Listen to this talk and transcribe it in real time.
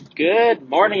Good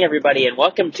morning, everybody, and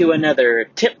welcome to another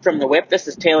Tip from the Whip. This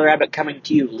is Taylor Abbott coming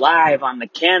to you live on the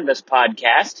Canvas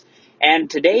podcast. And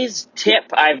today's tip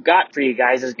I've got for you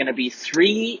guys is going to be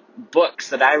 3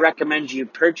 books that I recommend you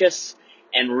purchase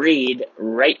and read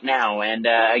right now. And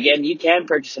again, you can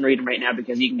purchase and read them right now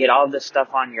because you can get all this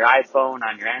stuff on your iPhone,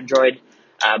 on your Android.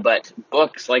 But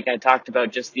books, like I talked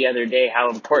about just the other day,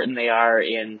 how important they are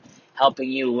in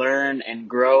helping you learn and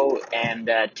grow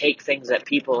and take things that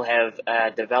people have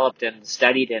developed and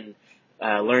studied and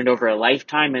learned over a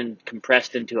lifetime and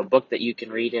compressed into a book that you can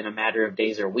read in a matter of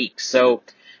days or weeks. So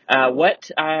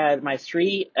what my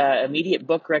 3 immediate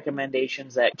book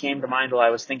recommendations that came to mind while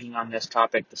I was thinking on this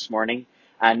topic this morning.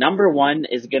 Number 1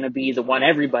 is going to be the one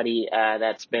everybody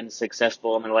that's been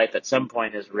successful in their life at some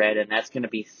point has read, and that's going to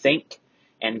be Think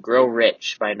and Grow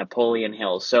Rich by Napoleon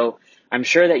Hill. So I'm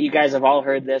sure that you guys have all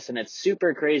heard this, and it's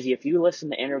super crazy. If you listen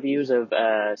to interviews of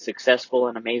successful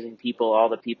and amazing people, all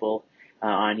the people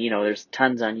there's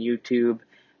tons on YouTube,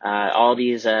 all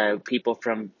these people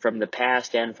from the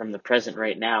past and from the present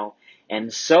right now,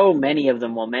 and so many of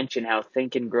them will mention how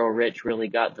Think and Grow Rich really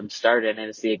got them started, and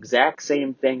it's the exact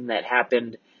same thing that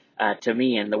happened to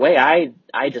me. And the way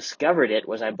I discovered it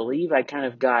was, I believe I kind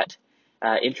of got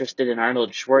interested in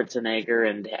Arnold Schwarzenegger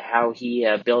and how he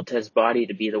built his body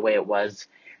to be the way it was.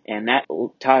 And that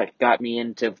got me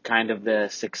into kind of the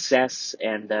success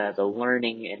and the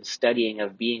learning and studying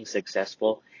of being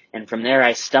successful. And from there,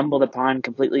 I stumbled upon,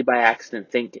 completely by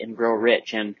accident, Think and Grow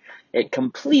Rich. And it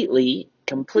completely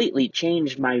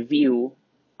changed my view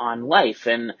on life.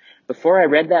 And before I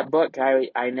read that book,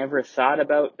 I never thought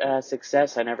about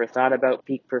success. I never thought about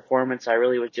peak performance. I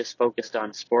really was just focused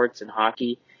on sports and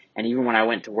hockey. And even when I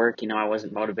went to work, I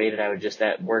wasn't motivated. I was just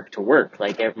at work to work,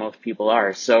 like most people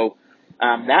are. So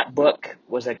that book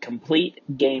was a complete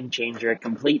game changer, a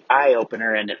complete eye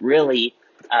opener, and it really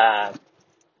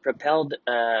propelled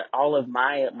all of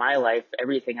my life,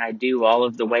 everything I do, all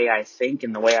of the way I think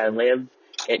and the way I live.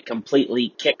 It completely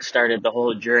kick-started the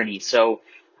whole journey. So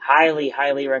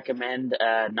highly recommend,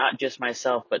 not just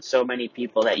myself, but so many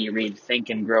people, that you read Think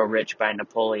and Grow Rich by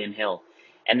Napoleon Hill.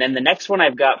 And then the next one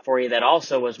I've got for you that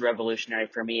also was revolutionary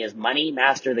for me is Money,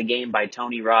 Master the Game by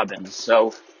Tony Robbins.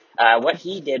 So what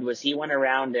he did was he went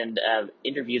around and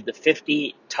interviewed the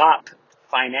 50 top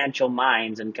financial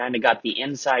minds and kind of got the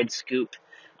inside scoop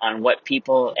on what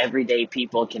everyday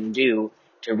people can do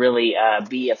to really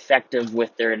be effective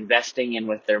with their investing and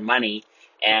with their money.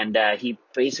 And he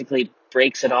basically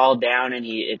breaks it all down, and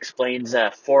he explains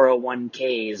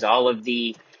 401ks, all of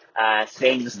the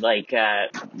things like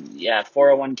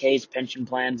 401ks, pension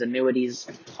plans, annuities,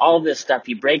 all of this stuff.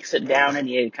 He breaks it down, and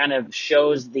he kind of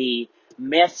shows the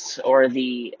myths or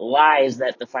the lies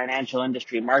that the financial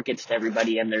industry markets to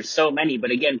everybody. And there's so many,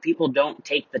 but again, people don't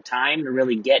take the time to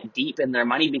really get deep in their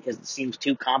money because it seems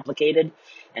too complicated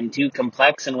and too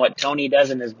complex. And what Tony does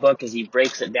in his book is he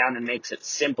breaks it down and makes it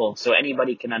simple so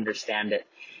anybody can understand it.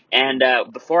 And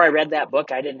before I read that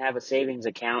book, I didn't have a savings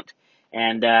account.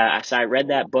 And so I read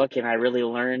that book, and I really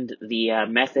learned the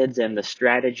methods and the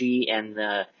strategy and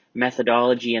the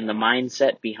methodology and the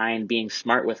mindset behind being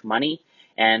smart with money.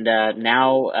 And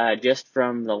now, just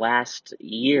from the last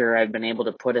year, I've been able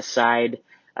to put aside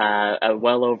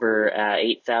well over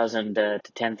 $8,000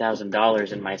 to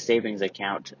 $10,000 in my savings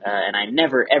account, and I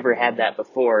never ever had that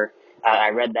before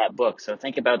I read that book. So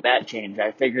think about that change.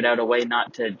 I figured out a way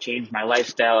not to change my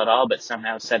lifestyle at all, but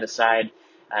somehow set aside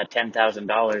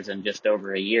 $10,000 in just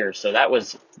over a year. So that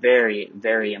was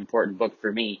very important book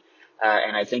for me,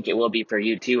 and I think it will be for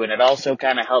you too. And it also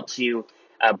kind of helps you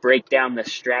break down the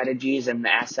strategies and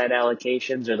the asset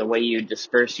allocations, or the way you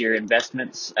disperse your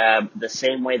investments, the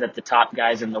same way that the top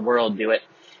guys in the world do it.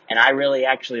 And I really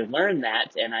actually learned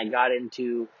that, and I got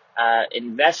into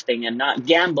investing, and not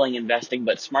gambling investing,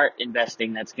 but smart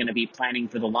investing that's going to be planning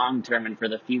for the long term and for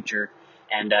the future,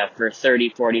 and for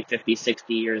 30, 40, 50,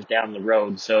 60 years down the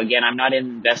road. So again, I'm not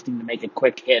investing to make a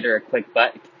quick hit or a quick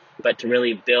buck, but to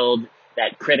really build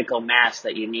that critical mass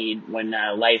that you need when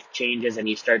life changes and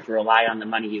you start to rely on the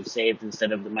money you've saved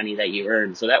instead of the money that you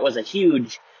earned. So that was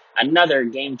another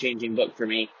game-changing book for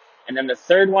me. And then the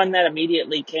third one that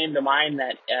immediately came to mind,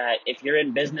 that if you're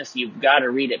in business, you've got to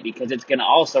read it because it's going to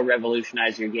also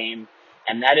revolutionize your game.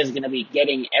 And that is going to be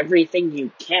Getting Everything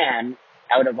You Can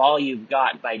Out of All You've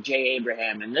Got by Jay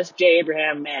Abraham. And this Jay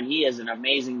Abraham, man, he is an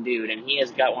amazing dude, and he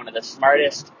has got one of the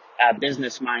smartest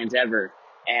business minds ever.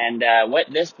 And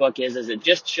what this book is it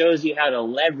just shows you how to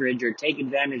leverage or take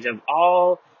advantage of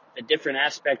all the different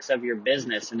aspects of your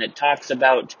business. And it talks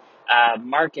about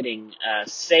marketing,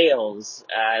 sales,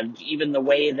 even the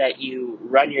way that you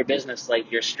run your business,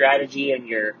 like your strategy and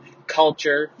your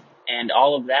culture and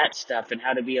all of that stuff, and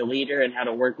how to be a leader and how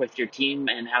to work with your team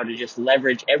and how to just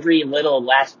leverage every little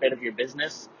last bit of your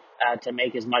business to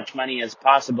make as much money as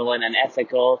possible in an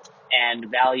ethical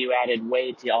and value-added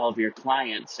way to all of your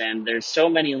clients. And there's so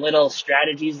many little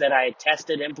strategies that I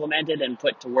tested, implemented, and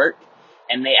put to work,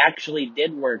 and they actually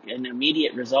did work, and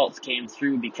immediate results came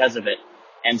through because of it.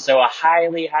 And so I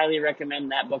highly, highly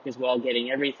recommend that book as well,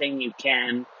 getting everything you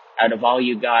can out of all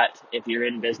you got if you're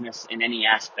in business in any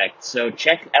aspect. So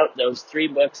check out those 3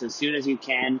 books as soon as you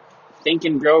can. Think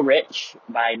and Grow Rich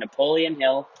by Napoleon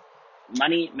Hill,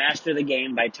 Money Master the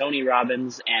Game by Tony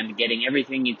Robbins, and Getting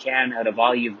Everything You Can Out of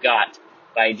All You've Got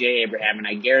by Jay Abraham. And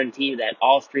I guarantee that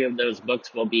all 3 of those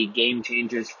books will be game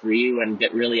changers for you and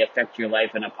really affect your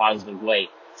life in a positive way.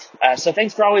 So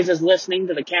thanks for always listening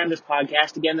to the Canvas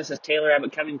Podcast. Again, this is Taylor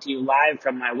Abbott coming to you live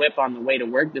from my whip on the way to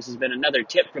work. This has been another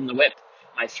tip from the whip,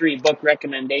 my 3 book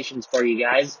recommendations for you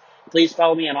guys. Please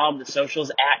follow me on all of the socials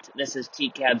at This Is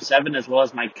TCAB7, as well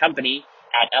as my company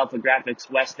at Alpha Graphics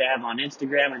West Ave on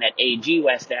Instagram and at AG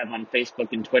West Ave on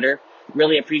Facebook and Twitter.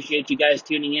 Really appreciate you guys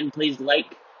tuning in. Please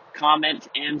like, comment,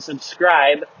 and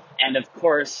subscribe. And of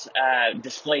course,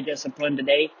 display discipline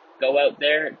today. Go out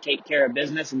there, take care of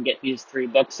business, and get these 3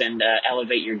 books and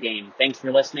elevate your game. Thanks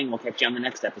for listening. We'll catch you on the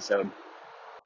next episode.